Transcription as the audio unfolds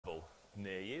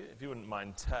near you, if you wouldn't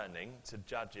mind turning to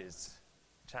Judges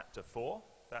chapter 4,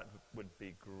 that would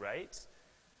be great.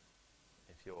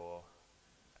 If you're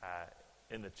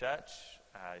in the church,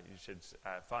 you should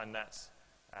find that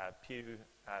pew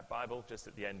Bible just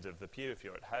at the end of the pew. If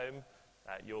you're at home,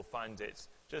 you'll find it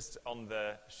just on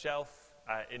the shelf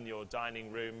in your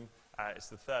dining room. It's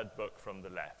the third book from the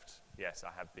left. Yes,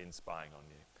 I have been spying on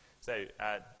you. So,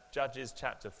 Judges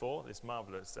chapter 4, this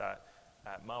marvelous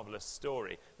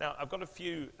story. Now, I've got a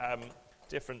few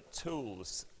different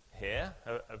tools here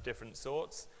of different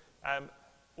sorts.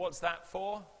 What's that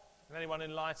for? Can anyone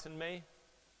enlighten me?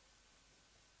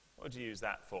 What do you use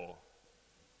that for?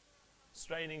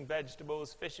 Straining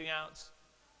vegetables, fishing out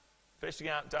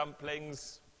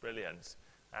dumplings. Brilliant.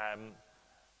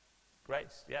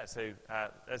 Great. Yeah, so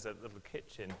there's a little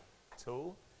kitchen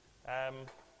tool.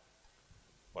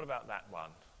 What about that one?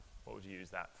 What would you use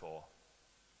that for?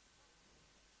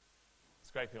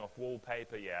 Scraping off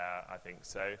wallpaper? Yeah, I think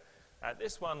so.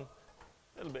 This one,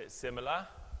 a little bit similar.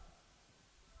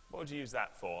 What would you use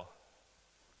that for?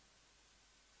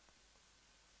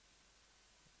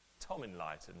 Tom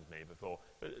enlightened me before,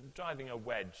 but driving a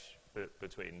wedge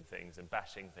between things and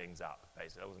bashing things up,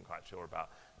 basically. I wasn't quite sure about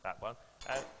that one.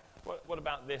 What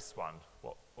about this one?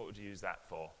 What would you use that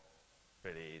for?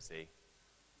 Really easy.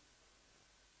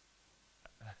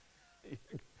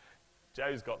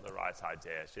 Joe's got the right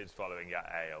idea. She's following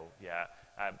Yael. Yeah.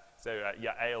 So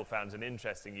Yael found an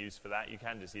interesting use for that. You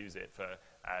can just use it for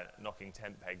knocking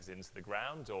tent pegs into the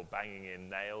ground or banging in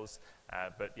nails.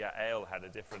 But Yael had a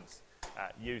different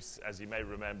use, as you may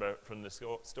remember from the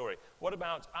story. What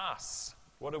about us?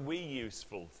 What are we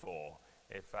useful for?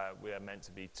 If we are meant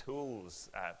to be tools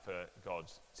for God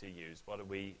to use, what are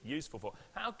we useful for?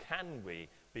 How can we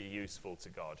be useful to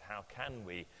God? How can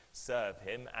we serve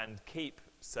him and keep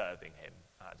serving him?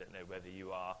 I don't know whether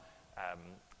you are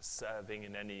serving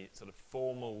in any sort of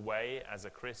formal way as a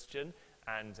Christian,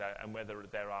 and whether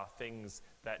there are things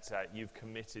that you've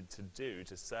committed to do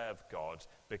to serve God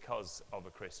because of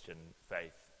a Christian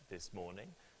faith this morning.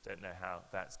 Don't know how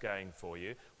that's going for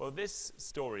you. Well, this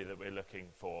story that we're looking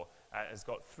for has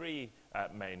got three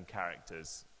main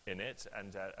characters in it,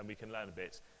 and we can learn a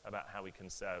bit about how we can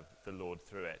serve the Lord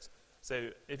through it. So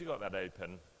if you've got that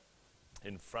open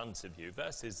in front of you,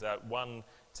 verses 1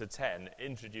 to 10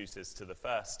 introduce us to the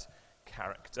first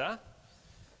character.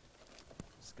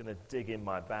 Just going to dig in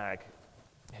my bag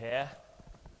here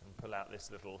and pull out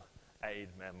this little aid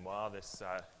memoir, this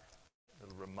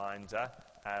little reminder.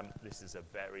 This is a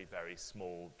very, very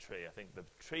small tree. I think the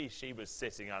tree she was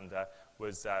sitting under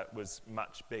was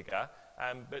much bigger.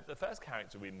 But the first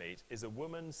character we meet is a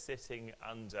woman sitting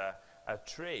under a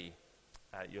tree.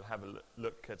 You'll have a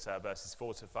look at verses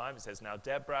 4 to 5. It says, "Now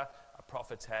Deborah, a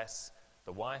prophetess,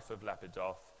 the wife of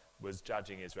Lapidoth, was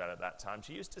judging Israel at that time.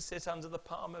 She used to sit under the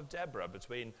palm of Deborah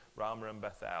between Ramah and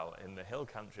Bethel in the hill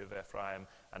country of Ephraim,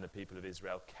 and the people of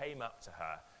Israel came up to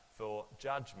her for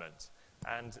judgment."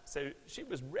 And so she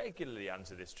was regularly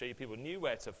under this tree. People knew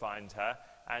where to find her,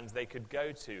 and they could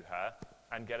go to her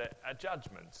and get a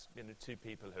judgment. You know, two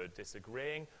people who are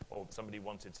disagreeing, or somebody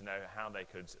wanted to know how they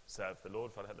could serve the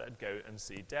Lord, they'd go and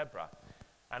see Deborah.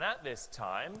 And at this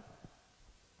time,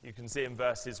 you can see in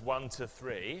verses 1 to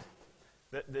 3,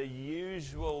 that the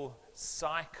usual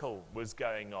cycle was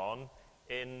going on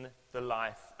in the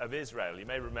life of Israel. You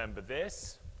may remember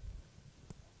this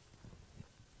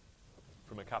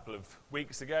from a couple of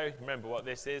weeks ago. Remember what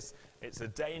this is? It's a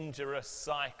dangerous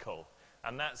cycle.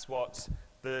 And that's what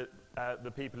the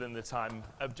people in the time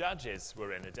of Judges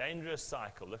were in, a dangerous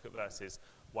cycle. Look at verses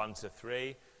 1 to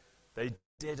 3. They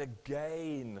did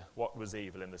again what was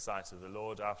evil in the sight of the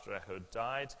Lord after Ehud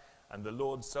died, and the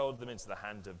Lord sold them into the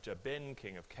hand of Jabin,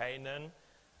 king of Canaan.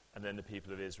 And then the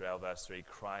people of Israel, verse 3,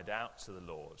 cried out to the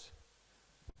Lord.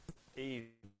 Evil,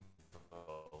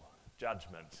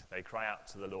 judgment. They cry out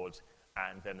to the Lord,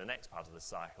 and then the next part of the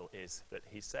cycle is that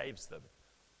he saves them.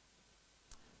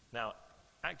 Now,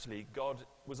 actually, God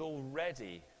was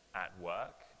already at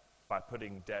work by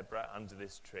putting Deborah under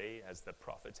this tree as the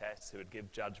prophetess who would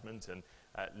give judgment and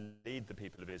lead the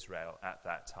people of Israel at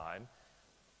that time.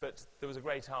 But there was a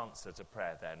great answer to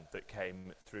prayer then that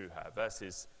came through her.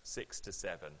 Verses 6 to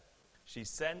 7. She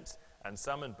sent and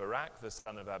summoned Barak, the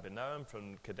son of Abinoam,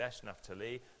 from Kadesh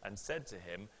Naphtali, and said to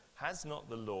him, "Has not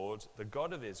the Lord, the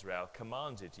God of Israel,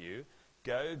 commanded you,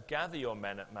 go, gather your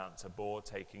men at Mount Tabor,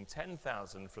 taking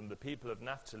 10,000 from the people of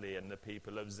Naphtali and the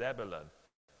people of Zebulun?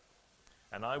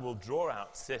 And I will draw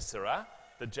out Sisera,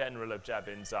 the general of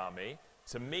Jabin's army,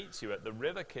 to meet you at the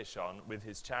river Kishon with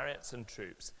his chariots and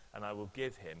troops, and I will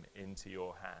give him into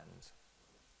your hand."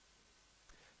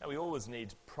 Now, we always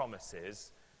need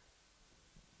promises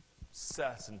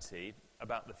certainty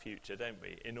about the future, don't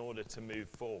we, in order to move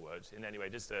forward in any way.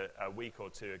 Just a week or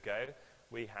two ago,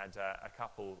 we had a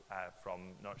couple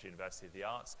from Norwich University of the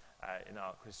Arts in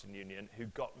our Christian Union who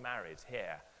got married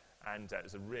here, and it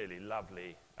was a really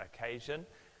lovely occasion.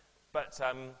 But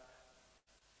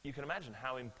you can imagine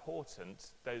how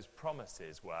important those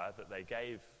promises were that they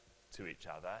gave to each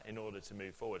other in order to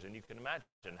move forward. And you can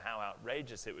imagine how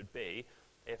outrageous it would be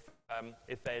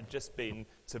if they had just been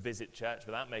to visit church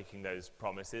without making those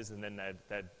promises, and then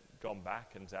they'd gone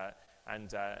back and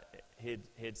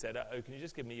he'd said, "Oh, can you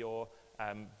just give me your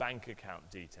bank account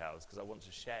details, because I want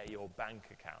to share your bank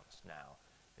account now."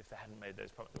 If they hadn't made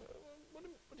those promises,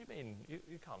 what do you mean?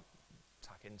 You can't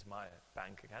tuck into my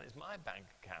bank account. It's my bank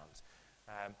account.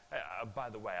 By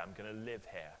the way, I'm going to live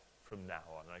here from now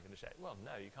on, and I'm going to share. Well,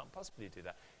 no, you can't possibly do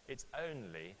that. It's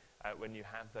only when you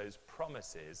have those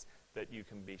promises that you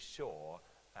can be sure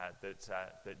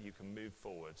that you can move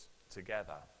forward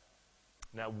together.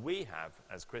 Now, we have,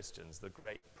 as Christians, the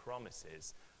great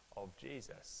promises of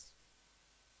Jesus.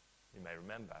 You may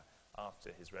remember,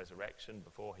 after his resurrection,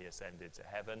 before he ascended to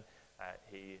heaven,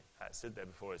 he stood there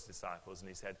before his disciples and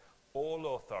he said,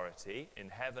 "All authority in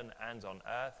heaven and on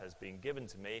earth has been given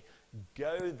to me.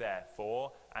 Go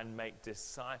therefore and make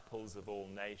disciples of all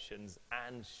nations,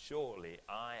 and surely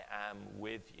I am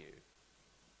with you."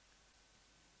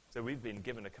 So we've been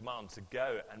given a command to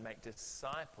go and make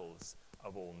disciples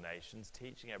of all nations,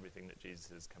 teaching everything that Jesus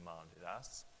has commanded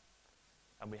us.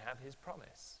 And we have his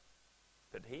promise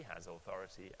that he has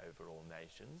authority over all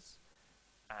nations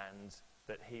and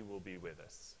that he will be with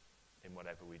us in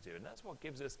whatever we do. And that's what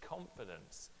gives us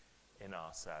confidence in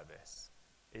our service,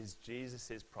 is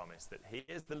Jesus' promise that he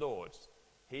is the Lord,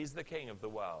 he's the King of the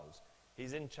world,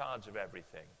 he's in charge of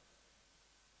everything,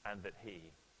 and that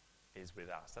he is with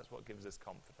us. That's what gives us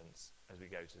confidence as we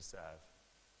go to serve.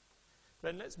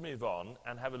 Then let's move on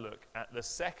and have a look at the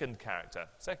second character.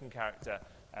 Second character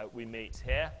we meet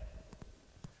here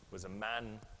was a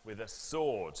man with a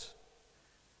sword.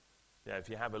 Yeah, if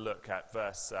you have a look at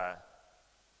verse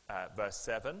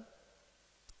 7,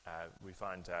 we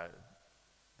find that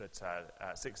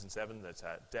 6 and 7,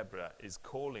 that Deborah is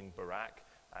calling Barak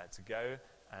to go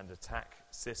and attack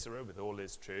Sisera with all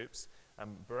his troops.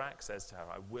 And Barak says to her,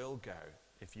 "I will go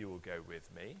if you will go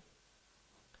with me.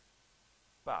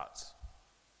 But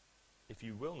if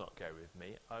you will not go with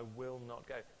me, I will not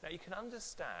go." Now you can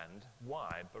understand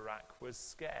why Barak was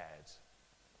scared.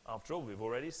 After all, we've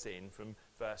already seen from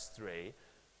verse 3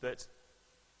 that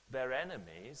their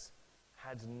enemies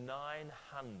had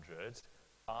 900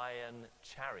 iron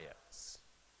chariots.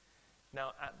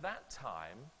 Now, at that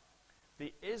time,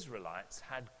 the Israelites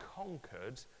had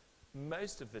conquered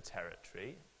most of the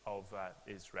territory of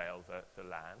Israel, the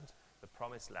land, the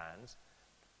promised land,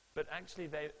 but actually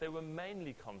they were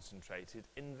mainly concentrated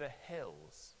in the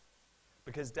hills,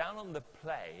 because down on the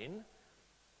plain,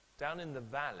 down in the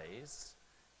valleys,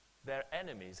 their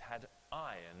enemies had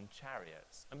iron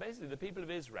chariots. And basically the people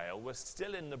of Israel were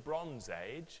still in the Bronze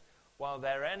Age, while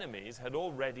their enemies had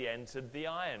already entered the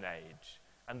Iron Age.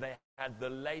 And they had the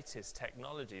latest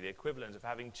technology, the equivalent of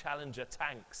having Challenger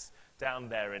tanks down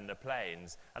there in the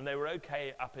plains. And they were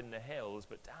okay up in the hills,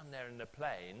 but down there in the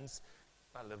plains,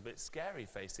 a little bit scary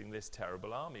facing this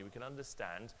terrible army. We can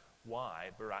understand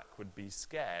why Barak would be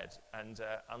scared and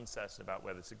uncertain about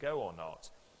whether to go or not.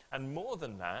 And more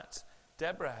than that,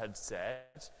 Deborah had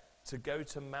said to go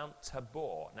to Mount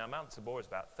Tabor. Now, Mount Tabor is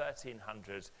about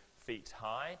 1,300 feet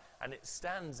high, and it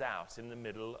stands out in the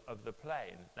middle of the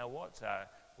plain. Now,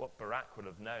 what Barak would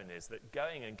have known is that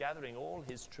going and gathering all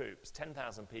his troops,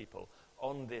 10,000 people,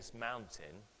 on this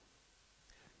mountain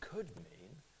could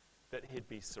mean that he'd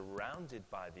be surrounded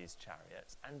by these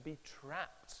chariots and be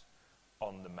trapped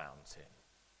on the mountain.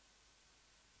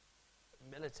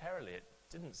 Militarily, it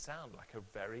didn't sound like a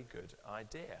very good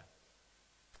idea.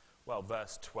 Well,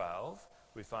 verse 12,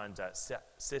 we find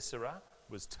Sisera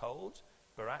was told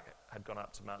Barak had gone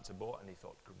up to Mount Tabor, and he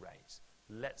thought, great,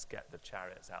 let's get the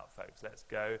chariots out, folks. Let's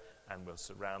go and we'll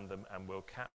surround them and we'll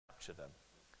capture them.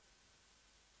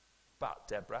 But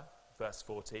Deborah, verse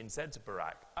 14, said to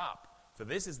Barak, "Up, for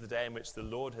this is the day in which the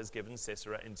Lord has given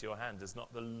Sisera into your hand. Does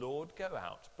not the Lord go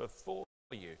out before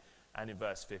you?" And in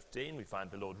verse 15, we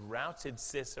find the Lord routed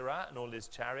Sisera and all his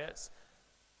chariots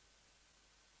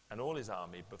and all his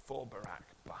army before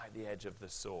Barak by the edge of the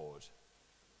sword.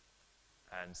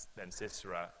 And then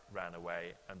Sisera ran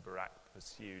away and Barak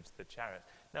pursued the chariot.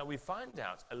 Now we find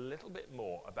out a little bit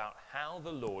more about how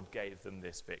the Lord gave them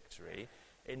this victory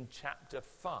in chapter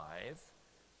 5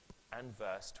 and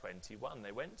verse 21.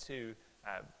 They went to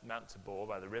Mount Tabor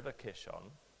by the river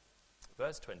Kishon.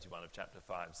 Verse 21 of chapter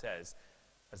 5 says,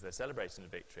 as they're celebrating the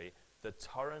victory, the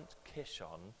torrent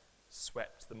Kishon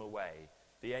swept them away.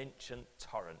 The ancient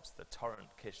torrent, the torrent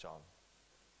Kishon.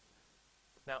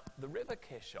 Now, the river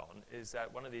Kishon is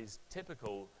one of these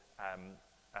typical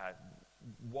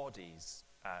wadis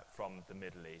from the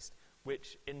Middle East,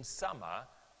 which in summer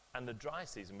and the dry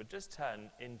season would just turn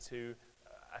into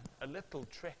a little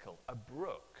trickle, a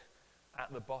brook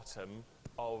at the bottom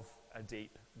of a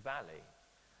deep valley.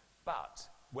 But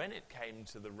when it came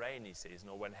to the rainy season,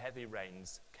 or when heavy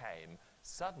rains came,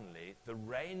 suddenly the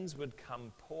rains would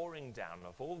come pouring down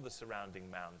off all the surrounding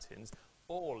mountains,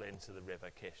 all into the river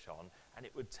Kishon, and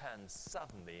it would turn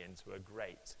suddenly into a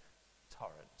great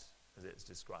torrent, as it's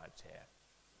described here.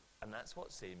 And that's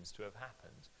what seems to have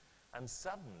happened. And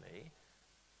suddenly,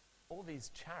 all these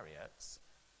chariots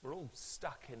were all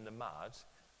stuck in the mud,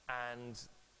 and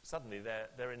suddenly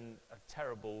they're in a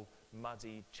terrible,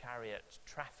 muddy chariot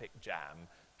traffic jam,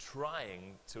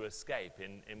 trying to escape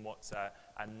in what's a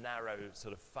narrow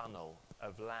sort of funnel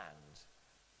of land.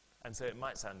 And so it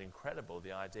might sound incredible,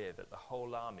 the idea that the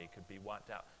whole army could be wiped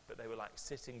out, but they were like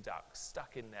sitting ducks,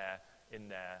 stuck in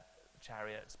their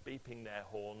chariots, beeping their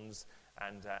horns,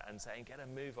 and saying, get a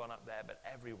move on up there, but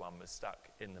everyone was stuck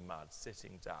in the mud,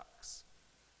 sitting ducks.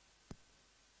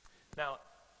 Now,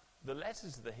 the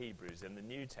letters to the Hebrews in the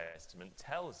New Testament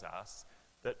tells us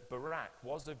that Barak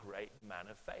was a great man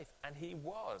of faith, and he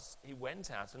was. He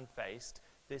went out and faced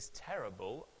this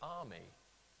terrible army.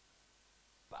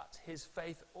 But his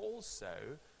faith also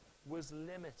was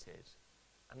limited,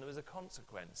 and there was a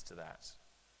consequence to that.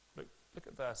 Look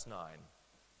at verse 9.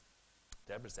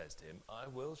 Deborah says to him, I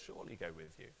will surely go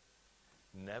with you.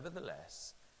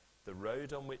 Nevertheless, the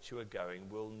road on which you are going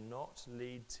will not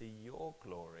lead to your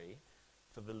glory,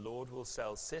 for the Lord will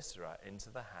sell Sisera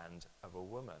into the hand of a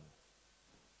woman.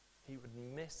 He would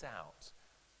miss out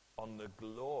on the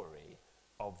glory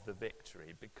of the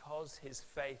victory because his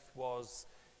faith was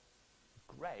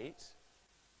great,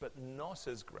 but not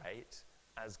as great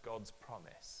as God's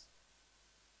promise.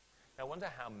 Now, I wonder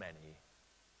how many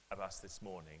of us this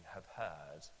morning have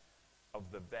heard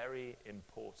of the very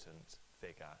important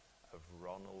figure of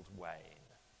Ronald Wayne.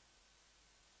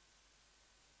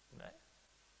 No?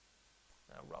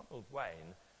 Now, Ronald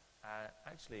Wayne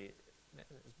actually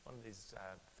is one of these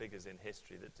figures in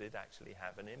history that did actually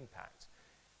have an impact.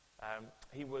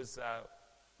 He was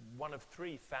one of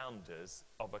 3 founders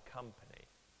of a company.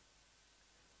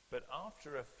 But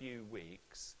after a few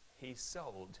weeks, he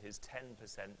sold his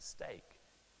 10% stake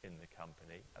in the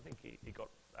company. I think he got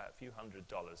a few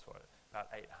 $100s for it, about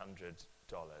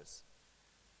 $800.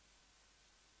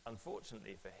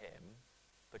 Unfortunately for him,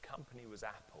 the company was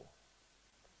Apple.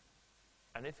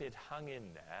 And if he'd hung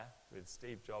in there with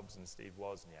Steve Jobs and Steve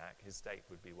Wozniak, his stake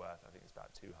would be worth, I think it's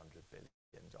about $200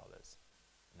 billion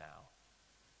now.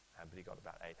 But he got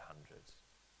about 800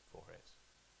 for it.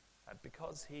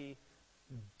 Because he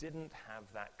didn't have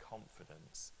that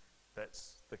confidence that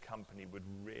the company would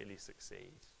really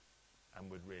succeed and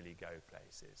would really go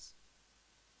places.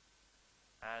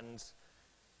 And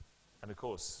of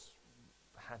course,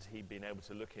 had he been able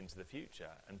to look into the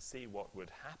future and see what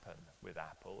would happen with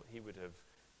Apple, he would have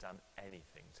done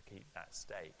anything to keep that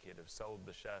stake. He'd have sold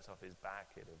the shirt off his back,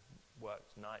 he'd have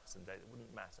worked nights and days, it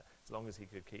wouldn't matter, as long as he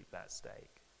could keep that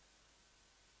stake.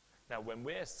 Now, when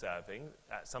we're serving,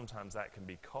 sometimes that can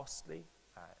be costly,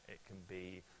 it can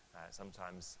be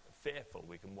sometimes fearful.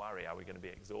 We can worry, are we going to be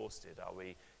exhausted? Are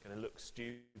we going to look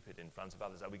stupid in front of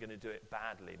others? Are we going to do it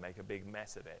badly, make a big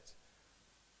mess of it?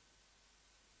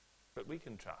 But we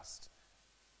can trust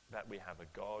that we have a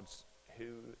God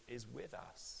who is with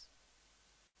us.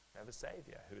 We have a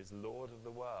Saviour who is Lord of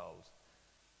the world,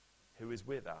 who is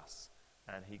with us,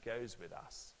 and he goes with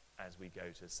us as we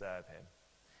go to serve him.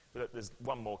 But look, there's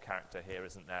one more character here,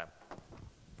 isn't there?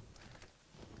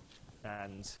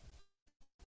 And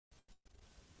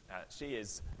she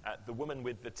is the woman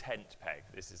with the tent peg.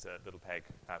 This is a little peg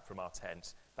from our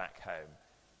tent back home.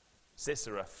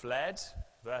 Sisera fled,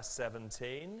 verse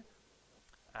 17,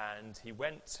 and he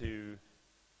went to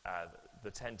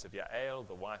the tent of Jael,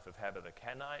 the wife of Heber the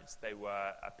Kenites. They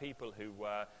were a people who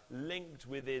were linked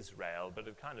with Israel, but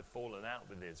had kind of fallen out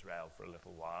with Israel for a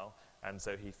little while, and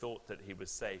so he thought that he was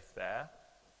safe there.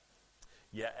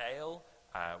 Jael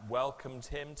welcomed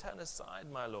him. Turn aside,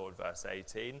 my lord, verse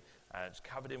 18.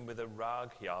 Covered him with a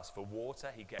rug. He asked for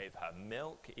water. He gave her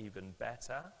milk, even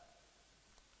better.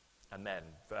 And then,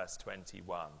 verse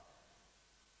 21.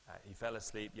 He fell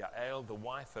asleep. Jael, the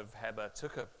wife of Heber,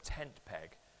 took a tent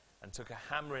peg and took a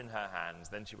hammer in her hands.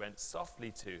 Then she went softly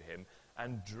to him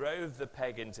and drove the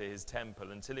peg into his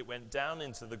temple until it went down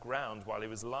into the ground while he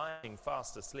was lying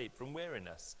fast asleep from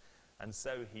weariness. And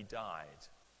so he died.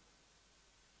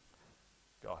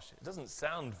 Gosh, it doesn't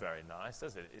sound very nice,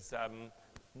 does it? It's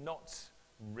not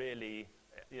really,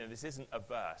 this isn't a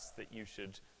verse that you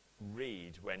should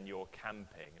read when you're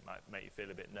camping. It might make you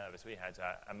feel a bit nervous. We had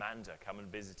Amanda come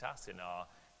and visit us in our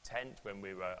tent when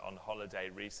we were on holiday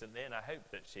recently, and I hope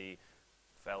that she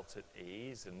felt at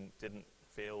ease and didn't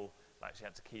feel like she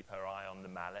had to keep her eye on the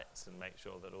mallets and make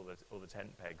sure that all the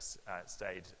tent pegs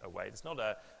stayed away. It's not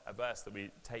a verse that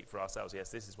we take for ourselves. Yes,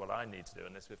 this is what I need to do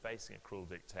unless we're facing a cruel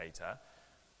dictator.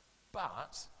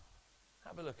 But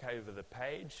have a look over the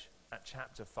page at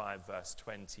chapter 5, verse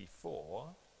 24.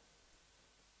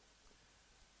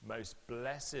 Most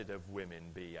blessed of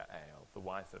women be Jael, the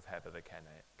wife of Heber the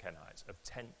Kenite, of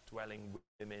tent-dwelling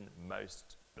women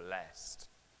most blessed.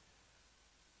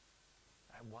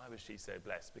 And why was she so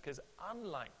blessed? Because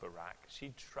unlike Barak,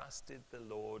 she trusted the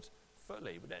Lord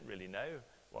fully. We don't really know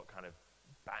what kind of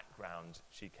background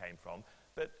she came from,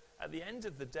 but at the end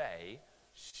of the day,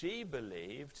 she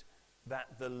believed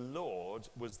that the Lord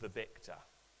was the victor,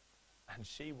 and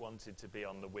she wanted to be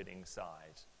on the winning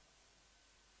side.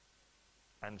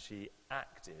 And she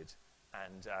acted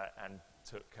and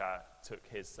took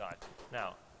his side.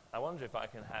 Now, I wonder if I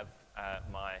can have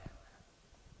my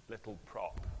little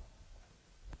prop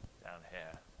down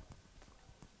here.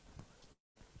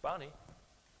 Barney,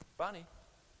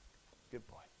 good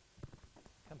boy.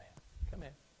 Come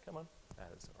here, come on. No,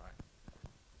 that's all right.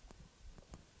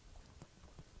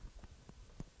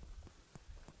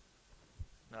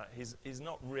 Now, he's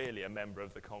not really a member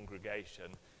of the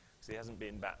congregation because he hasn't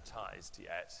been baptized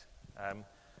yet.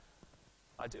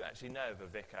 I do actually know of a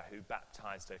vicar who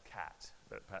baptized a cat,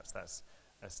 but perhaps that's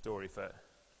a story for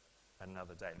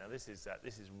another day. Now, this is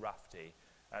Rev'd.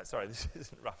 Sorry, this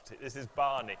isn't Rev'd. This is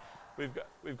Barney.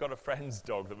 We've got a friend's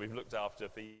dog that we've looked after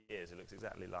for years. It looks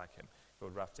exactly like him,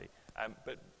 called Rev'd.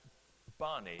 But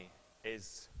Barney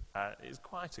is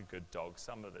quite a good dog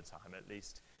some of the time. At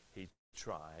least he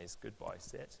tries. Good boy,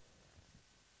 sit.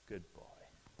 Good boy.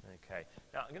 Okay.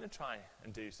 Now I'm going to try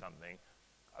and do something.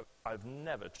 I've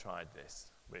never tried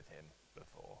this with him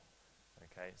before.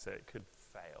 Okay, so it could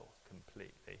fail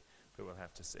completely, but we'll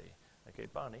have to see. Okay,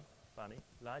 Barney,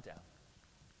 lie down.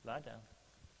 Lie down.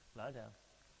 Lie down.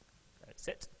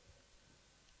 Sit.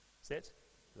 Sit.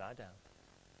 Lie down.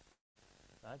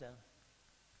 Lie down.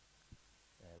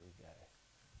 There we go.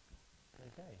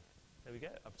 Okay, there we go.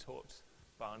 I've taught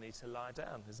Barney to lie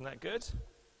down. Isn't that good?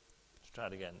 Let's try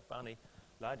it again. Barney,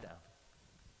 lie down.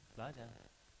 Lie down.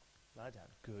 Lie down.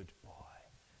 Good boy.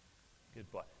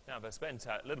 Good boy. Now, if I spent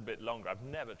a little bit longer, I've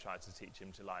never tried to teach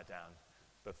him to lie down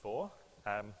before,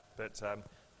 but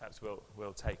perhaps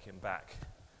we'll take him back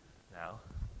now.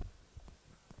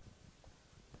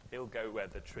 He'll go where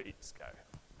the treats go.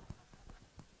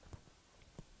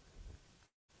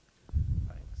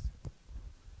 Thanks.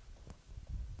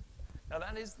 Now,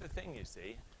 that is the thing, you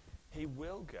see. He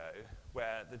will go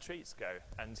where the treats go,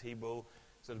 and he will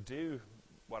sort of do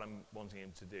what I'm wanting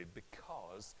him to do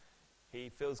because he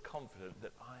feels confident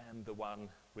that I am the one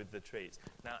with the treats.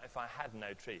 Now, if I had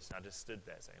no treats and I just stood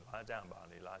there saying, lie down,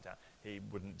 Barney, lie down, he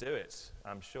wouldn't do it,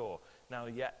 I'm sure. Now,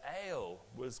 Jael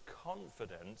was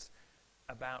confident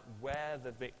about where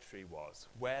the victory was,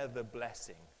 where the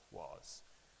blessing was.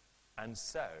 And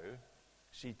so,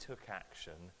 she took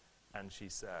action and she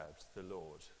served the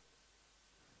Lord.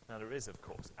 Now, there is, of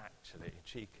course, actually,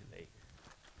 cheekily,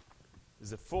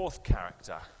 there's a fourth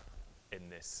character in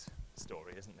this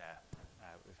story, isn't there?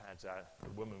 We've had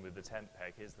the woman with the tent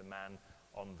peg. Here's the man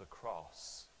on the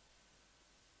cross.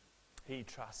 He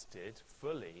trusted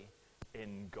fully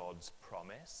in God's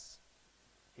promise.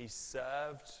 He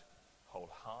served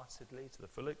wholeheartedly to the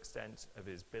full extent of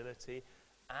his ability.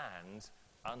 And,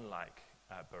 unlike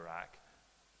Barak,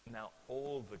 now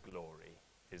all the glory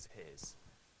is his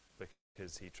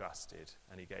because he trusted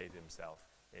and he gave himself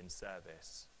in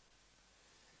service.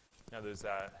 Now, there's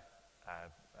a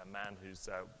man who's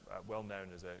well known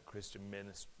as a Christian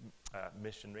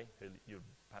missionary, who you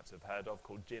perhaps have heard of,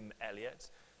 called Jim Elliot.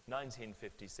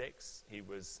 1956, he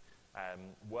was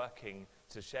working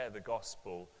to share the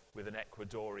gospel with an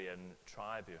Ecuadorian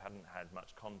tribe who hadn't had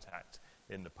much contact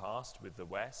in the past with the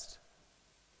West.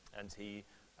 And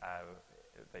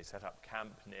they set up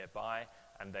camp nearby,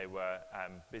 and they were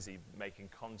busy making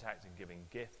contact and giving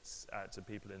gifts to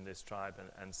people in this tribe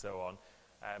and so on.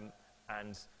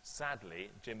 And sadly,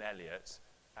 Jim Elliot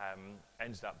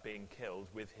ended up being killed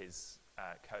with his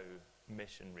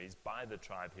co-missionaries by the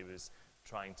tribe he was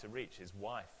trying to reach. His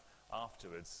wife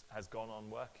afterwards has gone on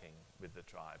working with the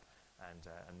tribe,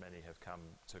 and many have come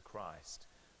to Christ.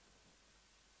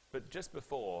 But just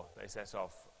before they set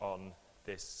off on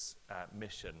this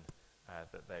mission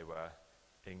that they were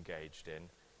engaged in,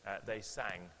 they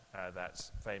sang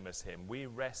that famous hymn, "We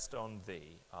rest on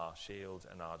thee, our shield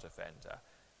and our defender.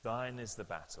 Thine is the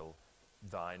battle,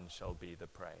 thine shall be the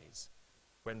praise.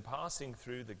 When passing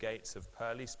through the gates of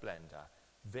pearly splendor,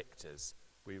 victors,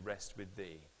 we rest with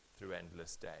thee through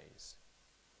endless days."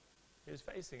 He was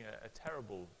facing a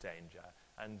terrible danger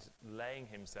and laying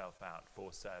himself out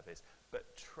for service,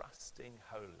 but trusting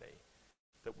wholly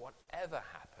that whatever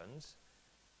happened,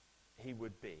 he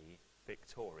would be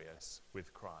victorious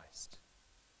with Christ.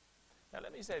 Now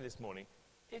let me say this morning,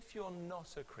 if you're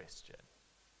not a Christian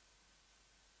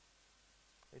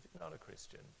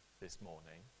this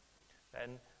morning,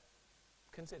 then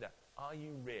consider, are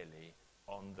you really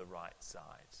on the right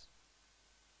side?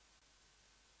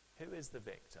 Who is the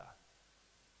victor?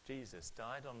 Jesus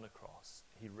died on the cross.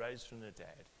 He rose from the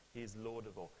dead. He is Lord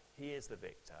of all. He is the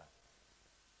victor.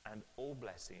 And all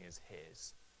blessing is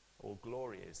his. All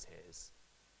glory is his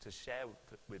to share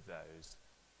with those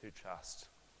who trust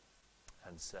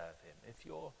and serve him. If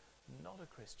you're not a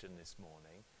Christian this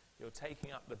morning, you're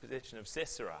taking up the position of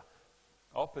Sisera,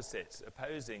 opposite,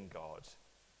 opposing God.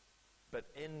 But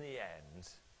in the end,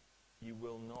 you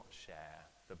will not share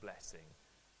the blessing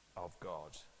of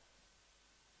God.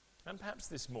 And perhaps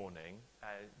this morning,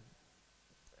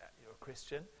 you're a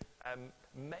Christian,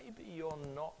 maybe you're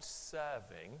not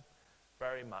serving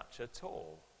very much at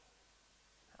all.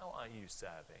 How are you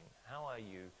serving? How are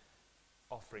you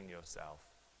offering yourself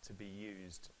to be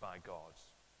used by God?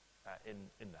 In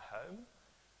the home,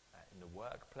 in the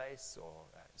workplace, or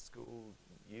school,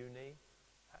 uni,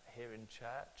 here in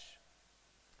church?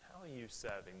 How are you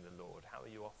serving the Lord? How are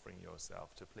you offering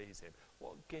yourself to please him?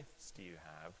 What gifts do you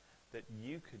have that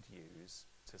you could use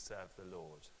to serve the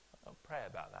Lord? I'll pray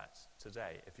about that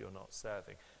today if you're not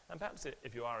serving. And perhaps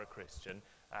if you are a Christian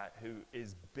who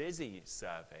is busy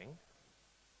serving,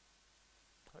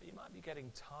 well, you might be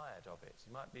getting tired of it.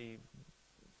 You might be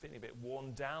feeling a bit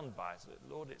worn down by it.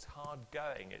 Lord, it's hard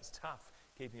going. It's tough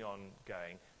keeping on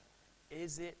going.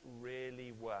 Is it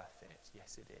really worth it?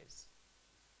 Yes, it is.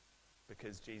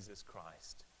 Because Jesus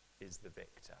Christ is the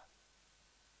victor.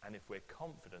 And if we're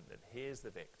confident that he is the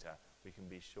victor, we can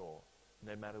be sure,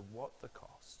 no matter what the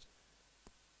cost,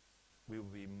 we will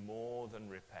be more than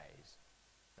repaid.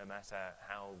 No matter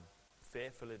how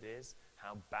fearful it is,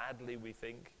 how badly we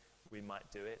think we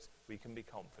might do it, we can be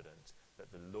confident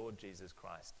that the Lord Jesus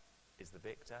Christ is the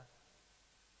victor,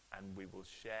 and we will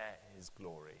share his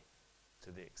glory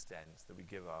to the extent that we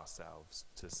give ourselves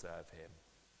to serve him.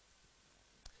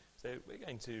 So we're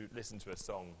going to listen to a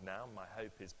song now. My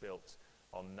hope is built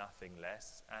on nothing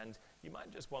less. And you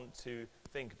might just want to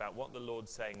think about what the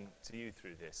Lord's saying to you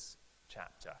through this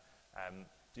chapter.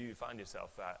 Do you find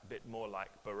yourself a bit more like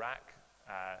Barak,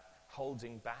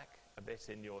 holding back a bit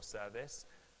in your service?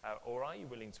 Or are you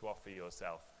willing to offer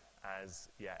yourself as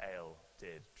Yael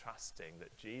did, trusting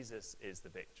that Jesus is the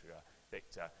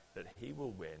victor, that he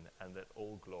will win and that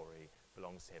all glory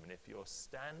belongs to him? And if you're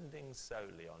standing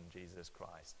solely on Jesus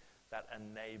Christ, that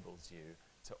enables you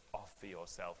to offer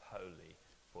yourself wholly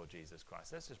for Jesus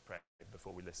Christ. Let's just pray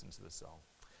before we listen to the song.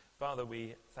 Father,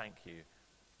 we thank you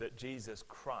that Jesus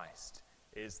Christ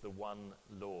is the one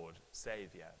Lord,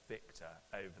 Saviour, victor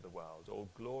over the world. All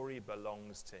glory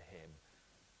belongs to him,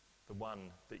 the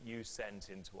one that you sent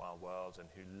into our world and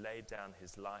who laid down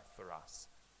his life for us.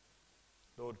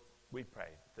 Lord, we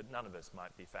pray that none of us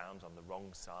might be found on the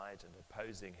wrong side and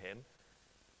opposing him.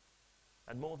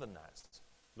 And more than that,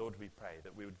 Lord, we pray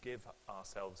that we would give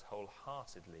ourselves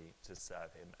wholeheartedly to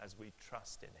serve him as we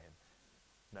trust in him,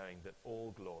 knowing that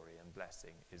all glory and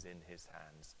blessing is in his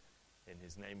hands. In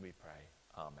his name we pray.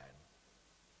 Amen.